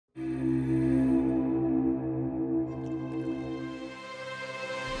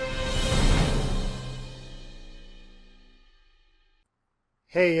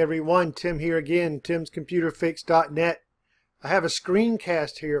Hey everyone, Tim here again, timscomputerfix.net. I have a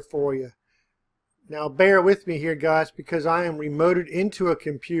screencast here for you. Now bear with me here guys, because I am remoted into a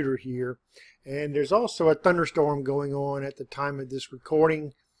computer here, and there's also a thunderstorm going on at the time of this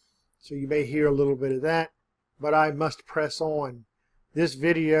recording, so you may hear a little bit of that, but I must press on. This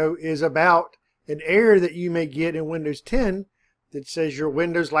video is about an error that you may get in Windows 10 that says your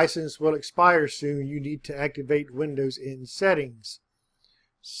Windows license will expire soon. You need to activate Windows in settings.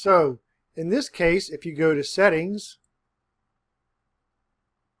 So, in this case, if you go to Settings,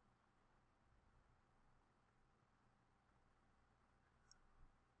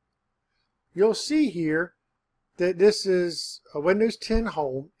 you'll see here that this is a Windows 10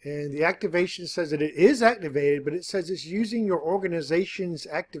 Home, and the activation says that it is activated, but it says it's using your organization's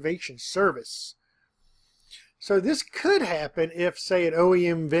activation service. So this could happen if, say, an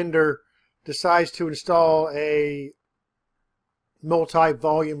OEM vendor decides to install a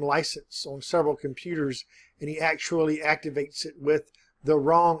multi-volume license on several computers, and he actually activates it with the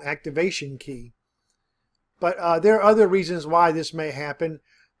wrong activation key. But there are other reasons why this may happen,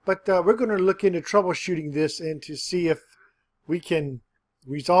 but we're going to look into troubleshooting this and to see if we can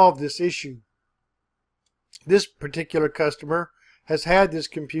resolve this issue. This particular customer has had this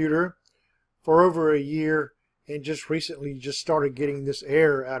computer for over a year and just recently started getting this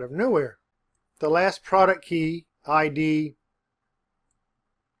error out of nowhere. The last product key ID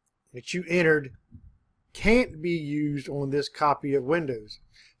that you entered can't be used on this copy of Windows.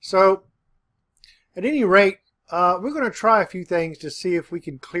 So at any rate, we're going to try a few things to see if we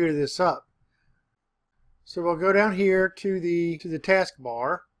can clear this up. So we'll go down here to the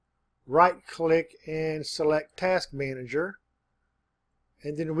taskbar, right click and select Task Manager,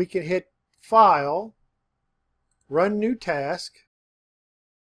 and then we can hit File, Run New Task,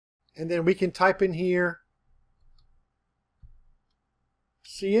 and then we can type in here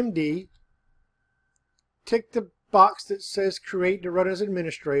CMD, tick the box that says Create to Run as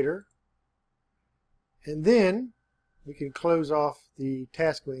Administrator, and then we can close off the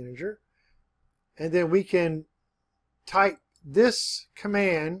Task Manager, and then we can type this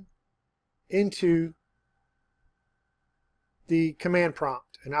command into the command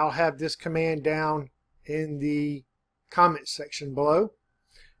prompt, and I'll have this command down in the comment section below,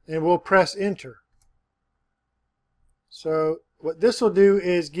 and we'll press Enter. So what this will do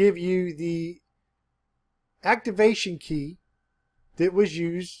is give you the activation key that was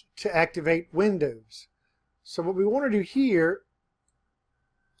used to activate Windows. So what we want to do here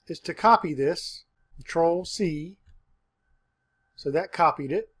is to copy this, Control C, so that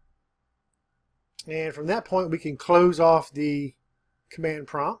copied it, and from that point we can close off the command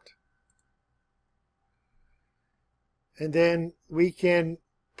prompt, and then we can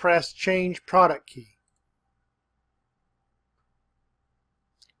press Change Product Key.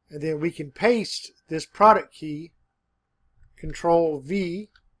 And then we can paste this product key, Control V,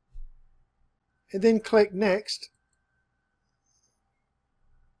 and then click Next.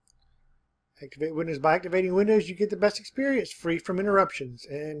 Activate Windows. By activating Windows, you get the best experience, free from interruptions.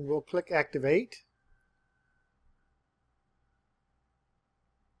 And we'll click Activate.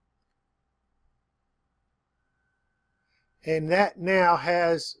 And that now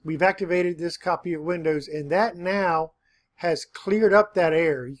has, we've activated this copy of Windows, and that now has cleared up that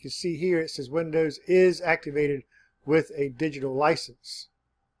error. You can see here it says Windows is activated with a digital license.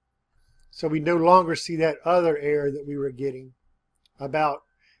 So we no longer see that other error that we were getting about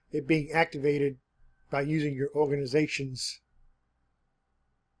it being activated by using your organization's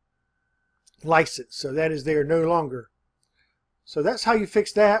license. So that is there no longer. So that's how you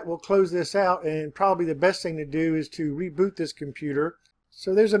fix that. We'll close this out, and probably the best thing to do is to reboot this computer.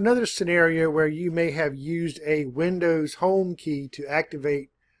 So there's another scenario where you may have used a Windows Home key to activate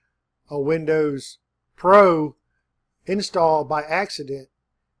a Windows Pro install by accident,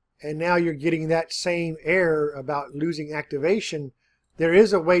 and now you're getting that same error about losing activation. There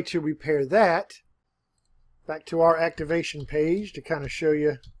is a way to repair that. Back to our activation page to kind of show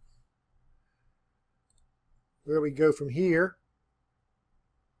you where we go from here.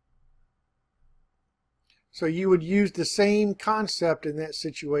 So you would use the same concept in that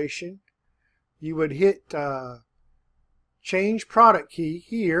situation. You would hit Change Product Key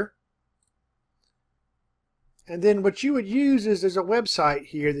here. And then what you would use is there's a website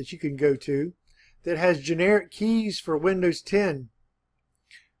here that you can go to that has generic keys for Windows 10.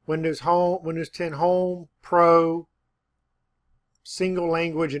 Windows Home, Windows 10 Home, Pro, Single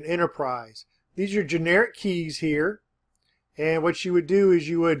Language, and Enterprise. These are generic keys here. And what you would do is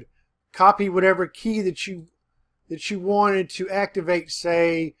you would copy whatever key that you wanted to activate.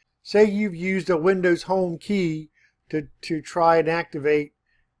 Say you've used a Windows Home key to try and activate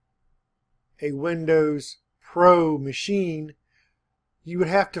a Windows Pro machine, you would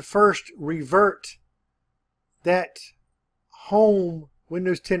have to first revert that home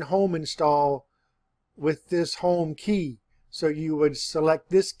Windows 10 home install with this home key. So you would select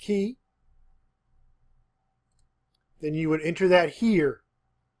this key, then you would enter that here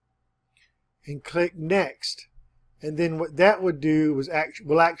and click next. And then what that would do was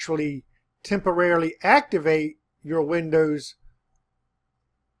will actually temporarily activate your Windows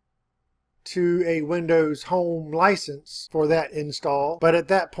to a Windows Home license for that install. But at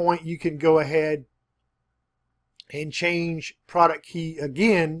that point you can go ahead and change product key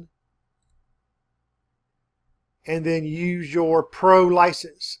again and then use your Pro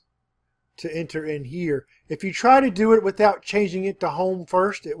license to enter in here. If you try to do it without changing it to Home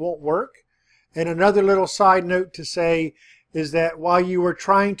first, it won't work. And another little side note to say is that while you are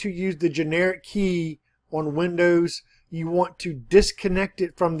trying to use the generic key on Windows, you want to disconnect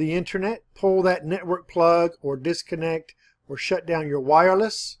it from the internet, pull that network plug or disconnect or shut down your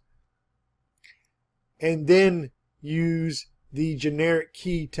wireless, and then use the generic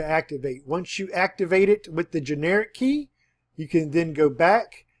key to activate. Once you activate it with the generic key, you can then go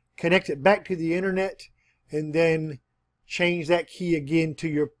back, connect it back to the internet, and then change that key again to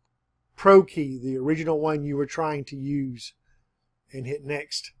your Pro key, the original one you were trying to use, and hit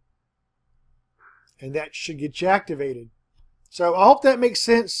next. And that should get you activated. So I hope that makes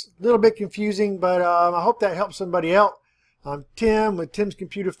sense. A little bit confusing, but I hope that helps somebody out. I'm Tim with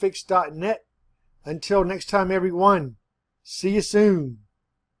timscomputerfix.net. Until next time, everyone, see you soon.